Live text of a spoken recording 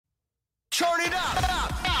Turn it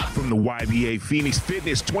up. From the YBA Phoenix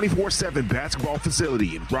Fitness 24/7 basketball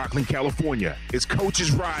facility in Rocklin, California, it's Coach's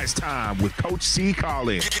Rize Time with Coach C.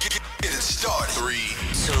 Collins. Get it started. 3,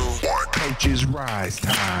 2, 1. Coach's Rize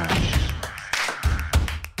Time.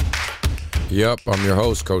 Yep, I'm your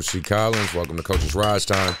host, Coach C. Collins. Welcome to Coach's Rize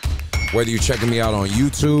Time. Whether you're checking me out on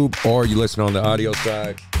YouTube or you listen on the audio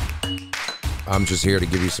side, I'm just here to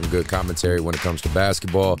give you some good commentary when it comes to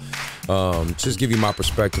basketball. Just give you my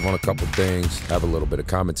perspective on a couple things, have a little bit of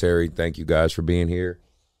commentary. Thank you guys for being here.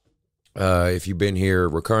 If you've been here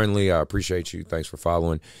recurrently, I appreciate you. Thanks for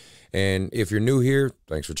following. And if you're new here,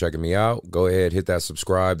 thanks for checking me out. Go ahead, hit that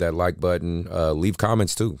subscribe, that like button. Leave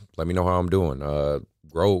comments too. Let me know how I'm doing.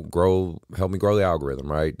 Grow, help me grow the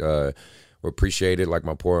algorithm, right? We appreciate it. Like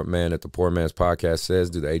my poor man at the Poor Man's Podcast says,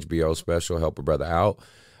 do the HBO special, help a brother out.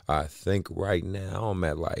 I think right now I'm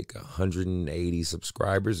at like 180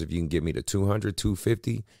 subscribers. If you can get me to 200,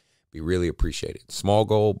 250, be really appreciated. Small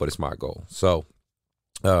goal, but it's my goal. So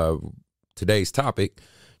today's topic,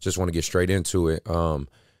 just want to get straight into it.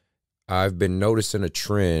 I've been noticing a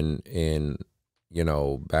trend in,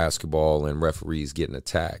 basketball and referees getting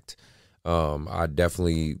attacked. I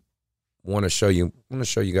definitely want to show you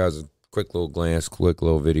guys a quick little glance, quick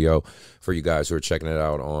little video for you guys who are checking it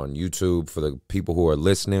out on YouTube. For the people who are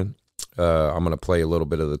listening, I'm going to play a little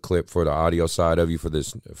bit of the clip for the audio side of you for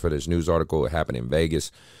this news article. It happened in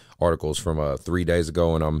Vegas. Articles from 3 days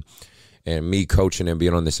ago, and me coaching and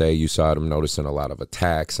being on this AAU side, I'm noticing a lot of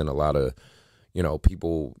attacks and a lot of,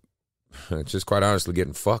 people just quite honestly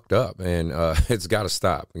getting fucked up, and it's got to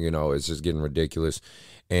stop. It's just getting ridiculous,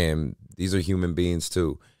 and these are human beings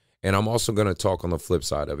too. And I'm also going to talk on the flip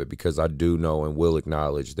side of it, because I do know and will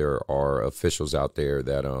acknowledge there are officials out there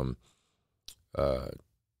that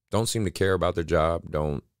don't seem to care about their job,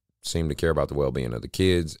 don't seem to care about the well-being of the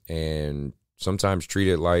kids, and sometimes treat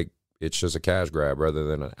it like it's just a cash grab rather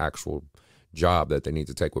than an actual job that they need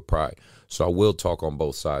to take with pride. So I will talk on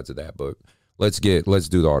both sides of that, but let's do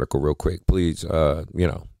the article real quick, please.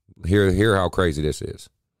 Hear how crazy this is.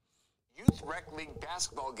 Youth Rec League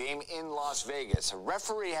basketball game in Las Vegas. A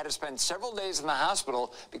referee had to spend several days in the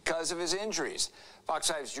hospital because of his injuries.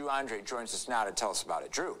 Fox 5's Drew Andre joins us now to tell us about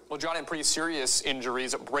it. Drew. Well, John, in pretty serious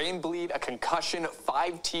injuries, brain bleed, a concussion,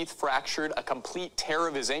 5 teeth fractured, a complete tear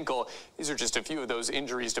of his ankle. These are just a few of those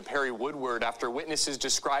injuries to Perry Woodward after witnesses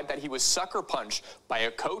described that he was sucker punched by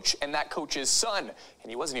a coach and that coach's son, and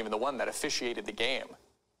he wasn't even the one that officiated the game.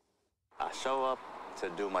 I show up to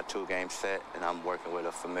do my 2-game set, and I'm working with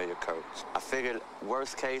a familiar coach. I figured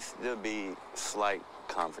worst case, there'll be slight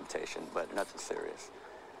confrontation, but nothing serious.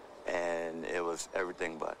 And it was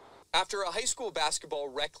everything but. After a high school basketball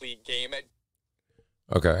rec league game at...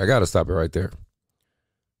 Okay, I got to stop it right there.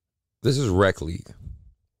 This is rec league.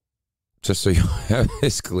 Just so you have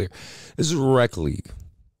this clear. This is rec league.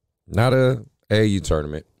 Not a AAU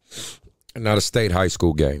tournament. Not a state high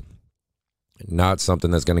school game. Not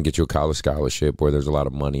something that's going to get you a college scholarship where there's a lot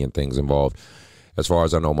of money and things involved. As far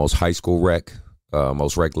as I know, most high school rec,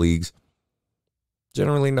 most rec leagues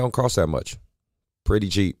generally don't cost that much. Pretty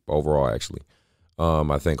cheap overall, actually.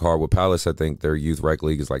 I think Hardwood Palace, I think their youth rec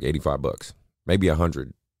league is like $85, maybe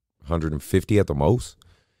 100, 150 at the most,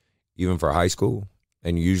 even for high school.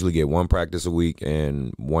 And you usually get 1 practice a week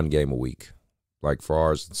and 1 game a week. Like for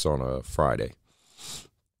ours, it's on a Friday.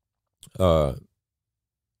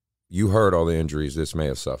 You heard all the injuries this may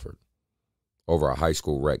have suffered over a high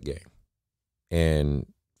school rec game. And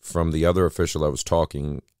from the other official that was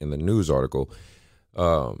talking in the news article,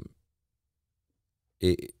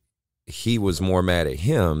 he was more mad at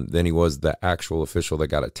him than he was the actual official that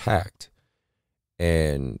got attacked.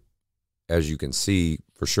 And as you can see,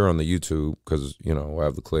 for sure on the YouTube, because, I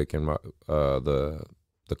have the click in my the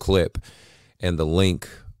clip, and the link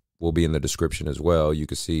will be in the description as well. You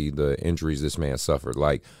can see the injuries this man suffered.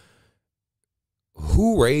 Like,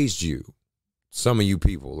 who raised you? Some of you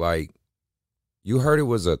people, like, you heard it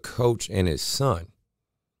was a coach and his son.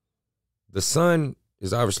 The son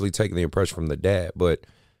is obviously taking the impression from the dad, but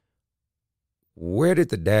where did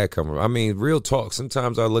the dad come from? I mean, real talk.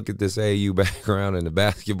 Sometimes I look at this AAU background in the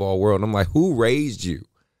basketball world, and I'm like, who raised you?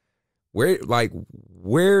 Where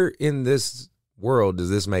in this world does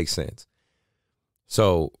this make sense?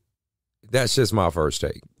 So that's just my first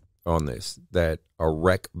take on this, that a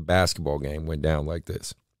rec basketball game went down like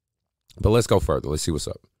this. But let's go further. Let's see what's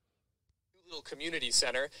up. Little community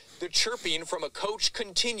center, the chirping from a coach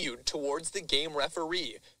continued towards the game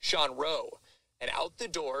referee, Sean Rowe, and out the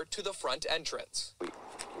door to the front entrance.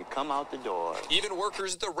 We come out the door. Even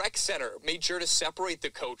workers at the rec center made sure to separate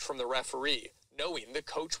the coach from the referee, knowing the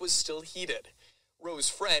coach was still heated.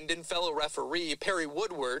 Rose's friend and fellow referee, Perry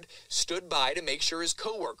Woodward, stood by to make sure his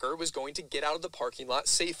coworker was going to get out of the parking lot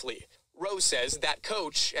safely. Rose says that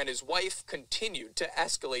coach and his wife continued to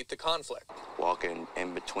escalate the conflict. Walking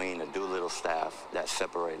in between the Doolittle staff that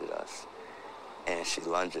separated us, and she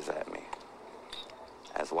lunges at me.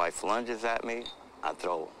 As wife lunges at me, I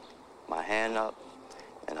throw my hand up,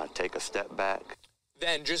 and I take a step back.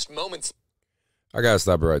 Then just moments. I got to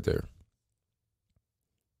stop it right there.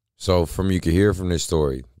 So you can hear from this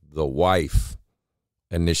story, the wife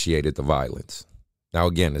initiated the violence. Now,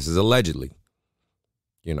 again, this is allegedly.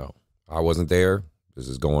 I wasn't there. This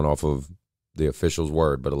is going off of the official's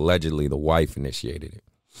word, but allegedly the wife initiated it.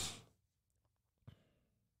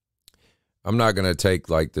 I'm not going to take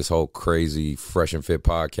like this whole crazy Fresh and Fit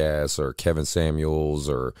podcast or Kevin Samuels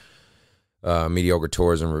or mediocre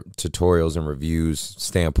tutorials and reviews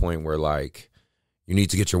standpoint where like you need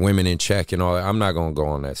to get your women in check and all that. I'm not going to go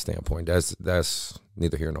on that standpoint. That's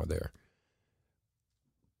neither here nor there.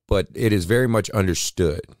 But it is very much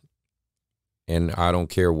understood, and I don't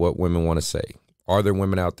care what women want to say. Are there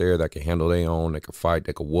women out there that can handle their own, that can fight,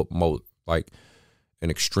 that can whoop like an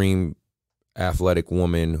extreme athletic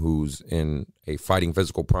woman who's in a fighting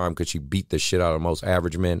physical prime? Could she beat the shit out of most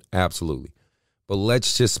average men? Absolutely. But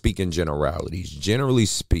let's just speak in generalities. Generally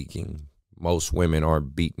speaking, most women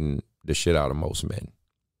aren't beating the shit out of most men.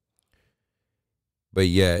 But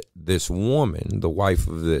yet this woman, the wife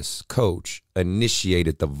of this coach,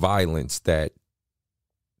 initiated the violence that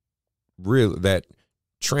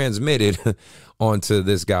transmitted onto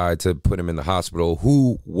this guy to put him in the hospital,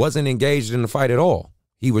 who wasn't engaged in the fight at all.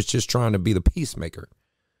 He was just trying to be the peacemaker.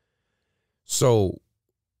 So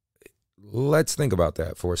let's think about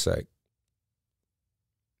that for a sec.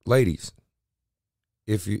 Ladies,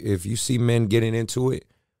 if you see men getting into it,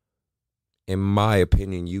 in my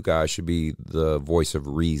opinion, you guys should be the voice of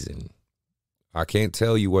reason. I can't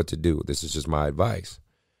tell you what to do. This is just my advice.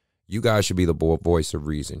 You guys should be the voice of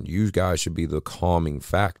reason. You guys should be the calming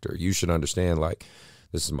factor. You should understand, like,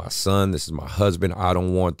 this is my son, this is my husband. I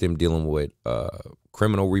don't want them dealing with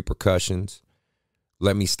criminal repercussions.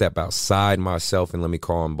 Let me step outside myself and let me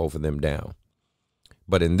calm both of them down.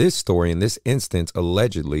 But in this story, in this instance,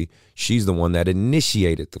 allegedly, she's the one that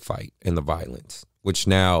initiated the fight and the violence, which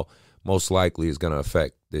now most likely is going to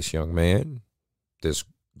affect this young man, this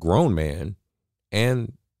grown man,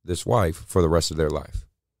 and this wife for the rest of their life.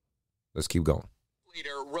 Let's keep going.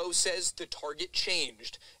 Later, Rose says the target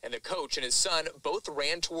changed, and the coach and his son both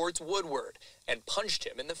ran towards Woodward and punched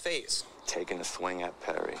him in the face. Taking a swing at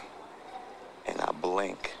Perry, and I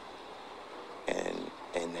blink, and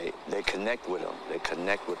they connect with him. They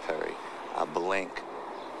connect with Perry. I blink,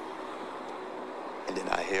 and then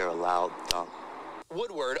I hear a loud thump.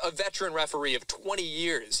 Woodward, a veteran referee of 20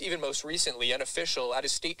 years, even most recently an official at a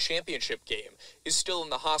state championship game, is still in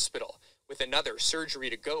the hospital with another surgery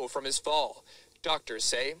to go from his fall. Doctors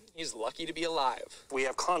say he's lucky to be alive. We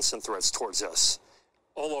have constant threats towards us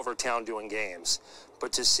all over town doing games.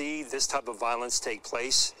 But to see this type of violence take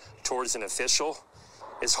place towards an official,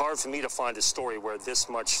 it's hard for me to find a story where this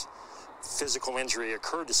much physical injury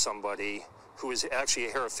occurred to somebody who is actually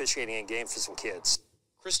here officiating a game for some kids.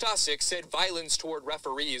 Christosic said violence toward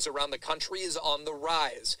referees around the country is on the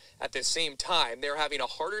rise. At the same time, they're having a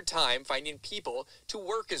harder time finding people to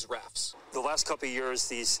work as refs. The last couple of years,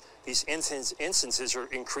 these instances are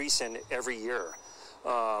increasing every year.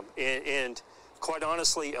 And quite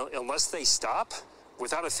honestly, unless they stop,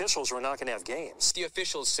 without officials, we're not going to have games. The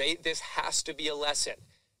officials say this has to be a lesson,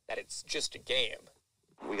 that it's just a game.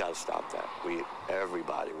 We got to stop that.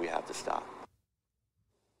 Everybody, we have to stop.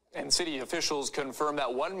 And city officials confirmed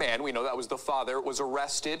that one man, we know that was the father, was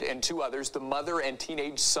arrested, and two others, the mother and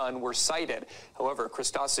teenage son, were cited. However,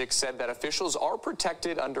 Christosic said that officials are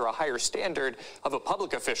protected under a higher standard of a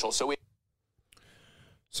public official.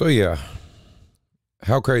 So yeah,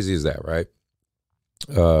 how crazy is that, right?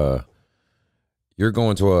 You're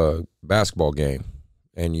going to a basketball game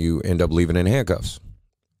and you end up leaving in handcuffs.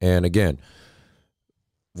 And again,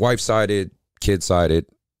 wife cited, kid cited,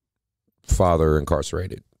 father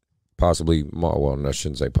incarcerated. Possibly, well, I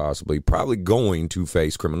shouldn't say possibly, probably going to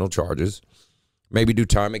face criminal charges, maybe do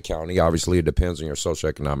time at county. Obviously, it depends on your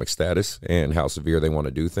socioeconomic status and how severe they want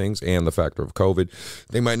to do things and the factor of COVID.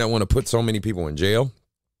 They might not want to put so many people in jail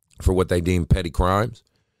for what they deem petty crimes,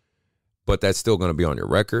 but that's still going to be on your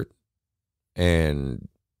record. And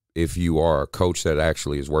if you are a coach that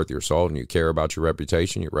actually is worth your salt and you care about your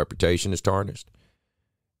reputation is tarnished,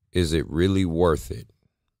 is it really worth it?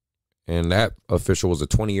 And that official was a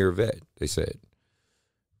 20-year vet, they said,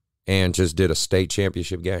 and just did a state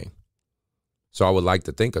championship game. So I would like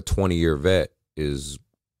to think a 20-year vet is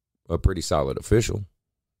a pretty solid official.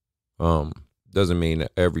 Doesn't mean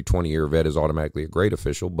every 20-year vet is automatically a great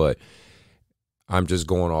official, but I'm just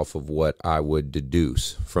going off of what I would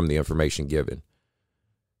deduce from the information given.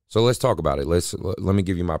 So let's talk about it. Let me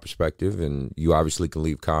give you my perspective, and you obviously can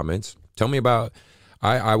leave comments. Tell me about,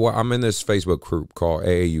 I'm in this Facebook group called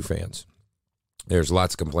AAU Fans. There's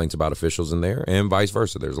lots of complaints about officials in there, and vice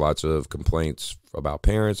versa. There's lots of complaints about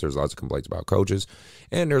parents. There's lots of complaints about coaches,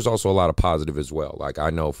 and there's also a lot of positive as well. Like, I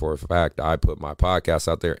know for a fact I put my podcast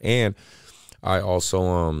out there, and I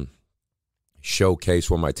also showcase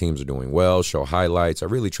when my teams are doing well, show highlights. I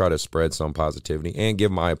really try to spread some positivity and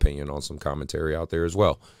give my opinion on some commentary out there as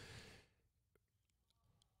well.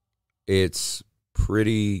 It's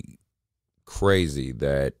pretty crazy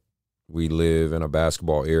that we live in a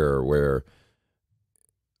basketball era where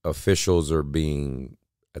officials are being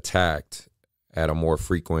attacked at a more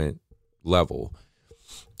frequent level,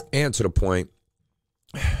 and to the point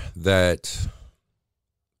that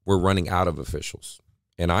we're running out of officials.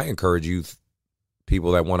 And I encourage you,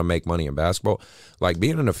 people that want to make money in basketball, like,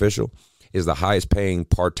 being an official is the highest paying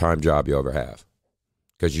part-time job you'll ever have,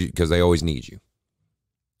 because they always need you.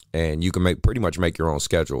 And you can pretty much make your own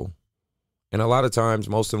schedule. And a lot of times,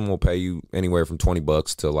 most of them will pay you anywhere from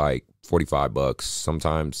 $20 to like $45,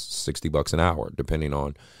 sometimes $60 an hour, depending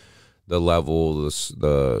on the level,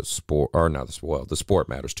 the sport, or not the sport. Well, the sport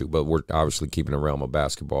matters too, but we're obviously keeping the realm of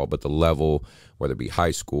basketball. But the level, whether it be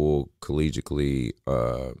high school, collegiately,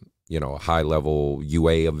 a high level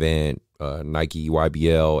UA event, Nike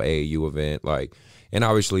YBL AAU event, like, and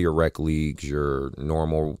obviously your rec leagues, your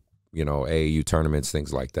normal, AAU tournaments,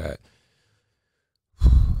 things like that.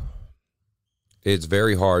 It's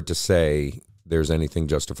very hard to say there's anything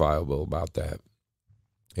justifiable about that.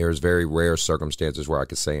 There's very rare circumstances where I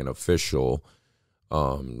could say an official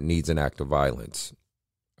needs an act of violence.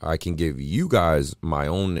 I can give you guys my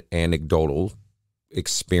own anecdotal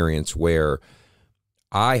experience where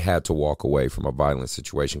I had to walk away from a violent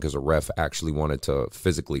situation because a ref actually wanted to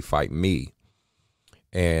physically fight me.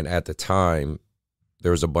 And at the time,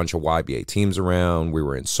 there was a bunch of YBA teams around. We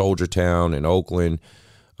were in Soldier Town in Oakland.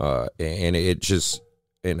 And it just,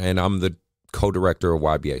 and I'm the co-director of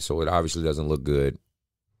YBA, so it obviously doesn't look good.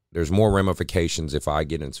 There's more ramifications if I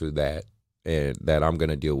get into that, and that I'm going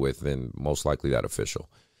to deal with, than most likely that official.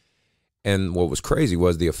 And what was crazy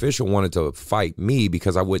was the official wanted to fight me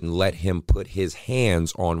because I wouldn't let him put his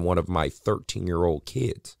hands on one of my 13-year-old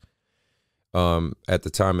kids. At the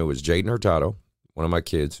time, it was Jaden Hurtado, one of my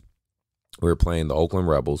kids. We were playing the Oakland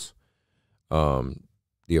Rebels.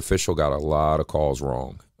 The official got a lot of calls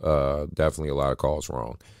wrong. Definitely a lot of calls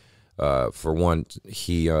wrong. For one,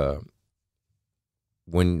 he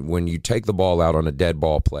when you take the ball out on a dead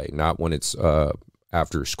ball play, not when it's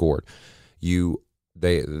after it's scored,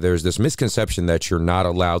 there's this misconception that you're not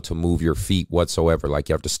allowed to move your feet whatsoever, like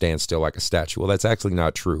you have to stand still like a statue. Well, that's actually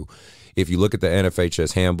not true. If you look at the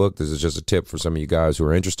NFHS handbook, this is just a tip for some of you guys who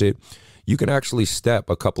are interested, you can actually step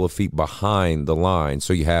a couple of feet behind the line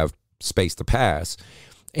so you have space to pass.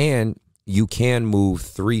 And you can move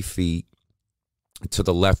 3 feet to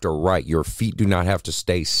the left or right. Your feet do not have to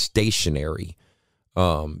stay stationary.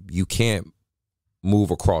 You can't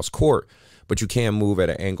move across court, but you can move at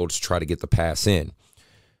an angle to try to get the pass in.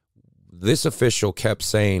 This official kept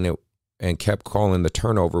saying it and kept calling the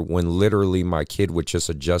turnover when literally my kid would just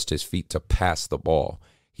adjust his feet to pass the ball.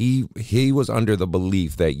 He was under the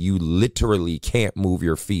belief that you literally can't move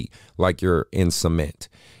your feet like you're in cement.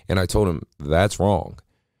 And I told him that's wrong.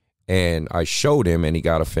 And I showed him, and he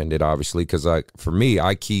got offended, obviously, because for me,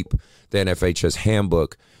 I keep the NFHS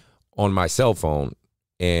handbook on my cell phone,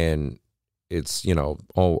 and it's,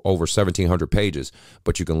 over 1,700 pages,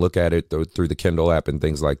 but you can look at it through the Kindle app and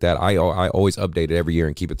things like that. I always update it every year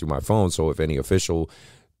and keep it through my phone, so if any official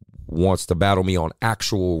wants to battle me on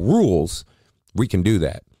actual rules, we can do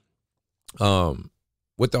that.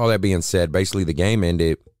 With all that being said, basically the game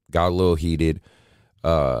ended, got a little heated.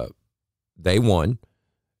 They won.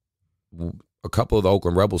 A couple of the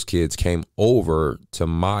Oakland Rebels kids came over to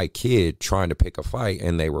my kid trying to pick a fight,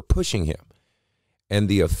 and they were pushing him. And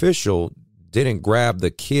the official didn't grab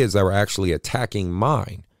the kids that were actually attacking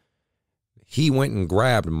mine. He went and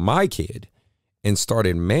grabbed my kid and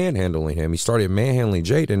started manhandling him. He started manhandling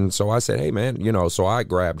Jaden. So I said, hey, man, so I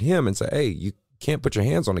grabbed him and said, hey, you can't put your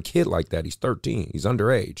hands on a kid like that. He's 13. He's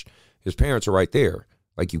underage. His parents are right there.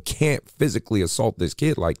 Like, you can't physically assault this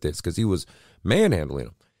kid like this, because he was manhandling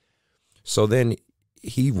him. So then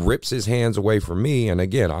he rips his hands away from me, and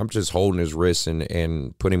again, I'm just holding his wrists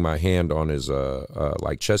and putting my hand on his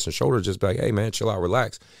like chest and shoulder, just like, hey man, chill out,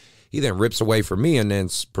 relax. He then rips away from me and then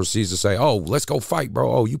proceeds to say, oh, let's go fight, bro.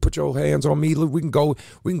 Oh, you put your hands on me. Look, we can go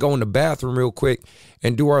in the bathroom real quick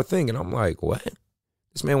and do our thing. And I'm like, what?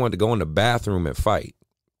 This man wanted to go in the bathroom and fight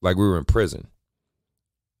like we were in prison.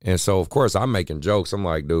 And so, of course, I'm making jokes. I'm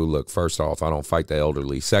like, dude, look, first off, I don't fight the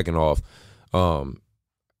elderly. Second off, how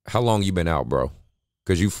long you been out, bro?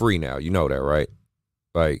 Because you free now. You know that, right?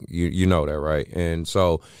 Like, you know that, right? And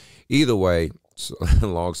so either way,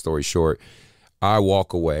 long story short, I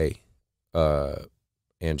walk away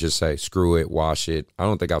and just say, screw it, wash it. I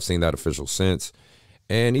don't think I've seen that official since.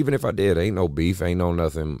 And even if I did, ain't no beef, ain't no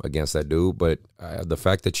nothing against that dude. But the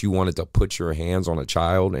fact that you wanted to put your hands on a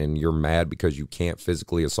child and you're mad because you can't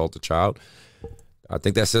physically assault a child, I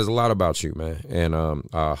think that says a lot about you, man. And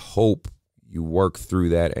I hope you work through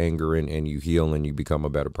that anger and you heal and you become a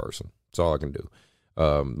better person. That's all I can do.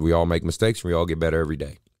 We all make mistakes and we all get better every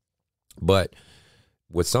day. But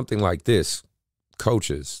with something like this,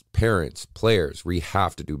 coaches, parents, players, we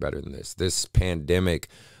have to do better than this. This pandemic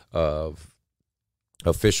of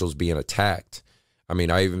officials being attacked. I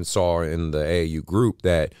mean, I even saw in the AAU group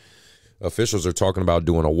that officials are talking about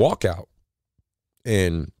doing a walkout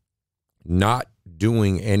and not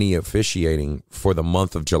doing any officiating for the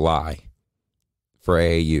month of July for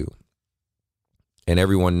AAU. And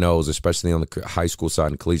everyone knows, especially on the high school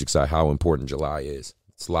side and collegiate side, how important July is.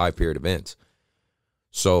 It's live period events.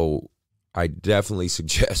 So I definitely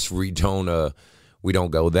suggest we don't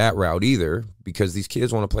go that route either, because these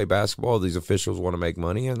kids want to play basketball. These officials want to make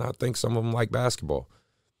money, and I think some of them like basketball.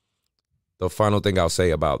 The final thing I'll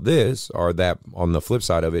say about this, or that on the flip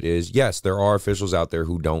side of it, is yes, there are officials out there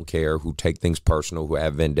who don't care, who take things personal, who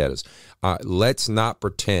have vendettas. Let's not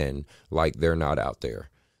pretend like they're not out there.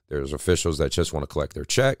 There's officials that just want to collect their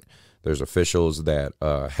check. There's officials that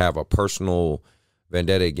have a personal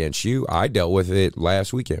vendetta against you. I dealt with it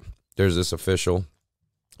last weekend. There's this official,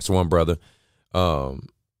 it's one brother.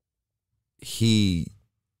 He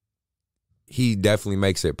definitely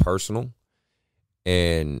makes it personal,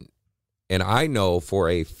 and I know for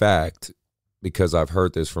a fact, because I've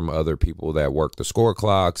heard this from other people that work the score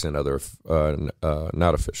clocks and other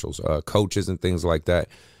not officials, coaches and things like that.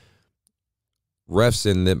 Refs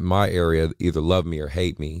in my area either love me or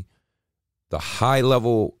hate me. The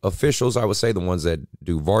high-level officials, I would say, the ones that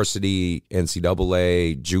do varsity,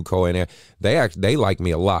 NCAA, JUCO, and they like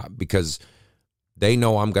me a lot because they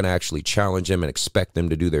know I'm going to actually challenge them and expect them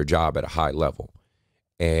to do their job at a high level.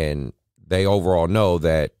 And they overall know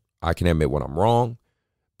that I can admit when I'm wrong,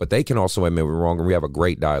 but they can also admit when we're wrong, and we have a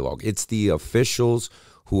great dialogue. It's the officials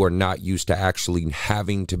who are not used to actually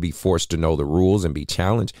having to be forced to know the rules and be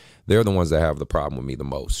challenged. They're the ones that have the problem with me the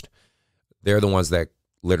most. They're the ones that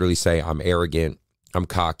literally say I'm arrogant, I'm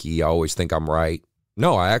cocky, I always think I'm right.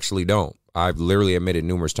 No, I actually don't. I've literally admitted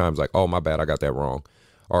numerous times like, oh, my bad, I got that wrong.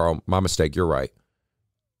 Or oh, my mistake, you're right.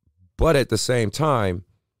 But at the same time,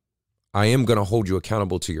 I am going to hold you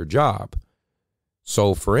accountable to your job.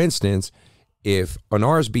 So, for instance, if an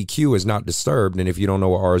RSBQ is not disturbed, and if you don't know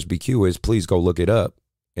what RSBQ is, please go look it up.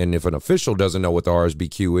 And if an official doesn't know what the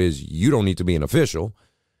RSBQ is, you don't need to be an official.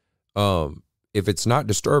 If it's not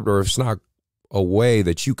disturbed, or if it's not a way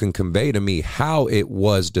that you can convey to me how it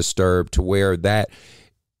was disturbed to where that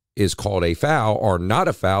is called a foul or not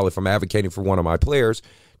a foul, if I'm advocating for one of my players,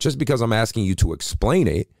 just because I'm asking you to explain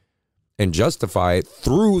it and justify it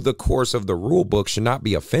through the course of the rule book should not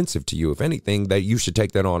be offensive to you. If anything, that you should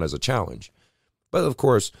take that on as a challenge. But of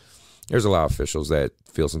course, there's a lot of officials that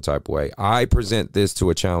feel some type of way. I present this to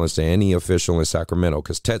a challenge to any official in Sacramento,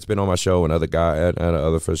 because Ted's been on my show and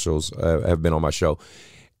other officials have been on my show.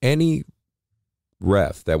 Any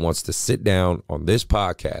ref that wants to sit down on this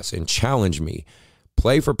podcast and challenge me,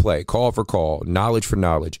 play for play, call for call, knowledge for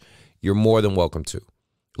knowledge, you're more than welcome to.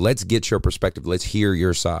 Let's get your perspective. Let's hear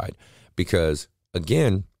your side. Because,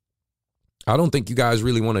 again, I don't think you guys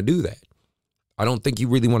really want to do that. I don't think you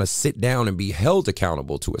really want to sit down and be held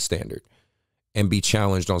accountable to a standard and be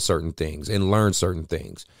challenged on certain things and learn certain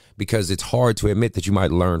things, because it's hard to admit that you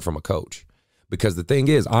might learn from a coach. Because the thing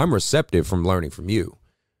is, I'm receptive from learning from you.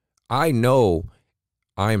 I know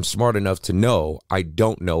I am smart enough to know I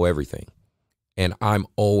don't know everything. And I'm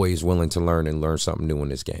always willing to learn and learn something new in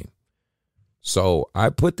this game. So I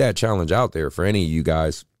put that challenge out there for any of you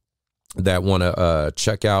guys that want to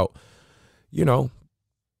check out,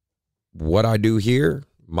 what I do here,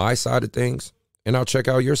 my side of things, and I'll check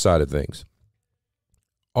out your side of things.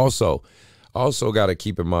 Also got to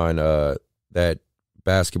keep in mind that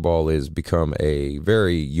basketball has become a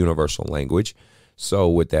very universal language. So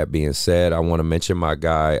with that being said, I want to mention my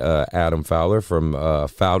guy, Adam Fowler from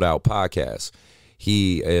Fowled Out Podcast.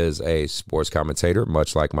 He is a sports commentator,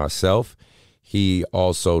 much like myself. He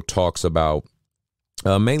also talks about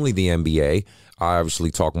mainly the NBA. I obviously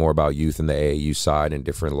talk more about youth and the AAU side and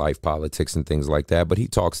different life politics and things like that, but he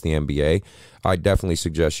talks the NBA. I definitely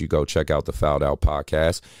suggest you go check out the Fowled Out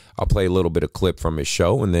Podcast. I'll play a little bit of clip from his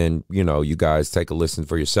show, and then, you guys take a listen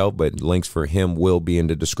for yourself, but links for him will be in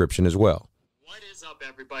the description as well. What is up,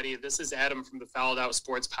 everybody? This is Adam from the Fowled Out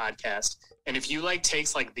Sports Podcast, and if you like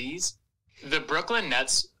takes like these, the Brooklyn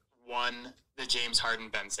Nets won the James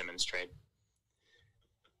Harden-Ben Simmons trade.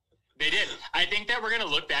 They did. I think that we're going to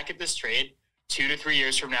look back at this trade 2 to 3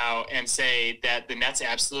 years from now and say that the Nets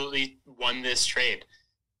absolutely won this trade.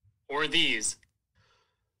 Or these.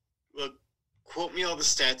 Look, quote me all the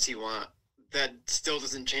stats you want. That still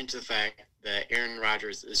doesn't change the fact that Aaron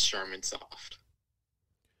Rodgers is Charmin soft.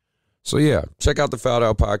 So, yeah, check out the Fowled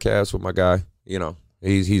Out Podcast with my guy.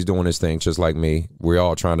 He's doing his thing just like me. We're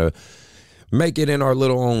all trying to make it in our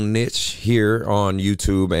little own niche here on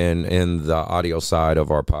YouTube and in the audio side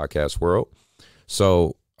of our podcast world.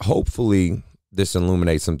 So, hopefully this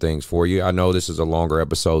illuminates some things for you. I know this is a longer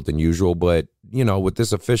episode than usual, but, with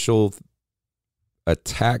this official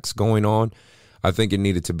attacks going on, I think it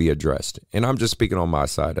needed to be addressed. And I'm just speaking on my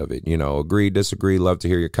side of it. Agree, disagree, love to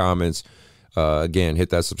hear your comments. Again, hit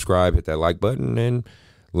that subscribe, hit that like button, and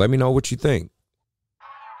let me know what you think.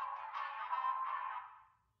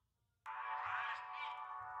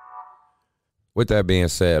 With that being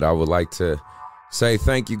said, I would like to say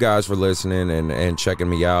thank you guys for listening and checking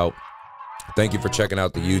me out. Thank you for checking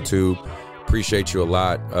out the YouTube. Appreciate you a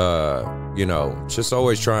lot. Just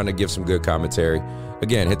always trying to give some good commentary.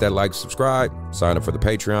 Again, hit that like, subscribe, sign up for the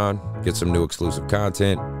Patreon, get some new exclusive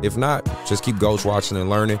content. If not, just keep ghost watching and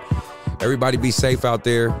learning. Everybody be safe out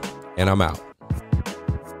there, and I'm out.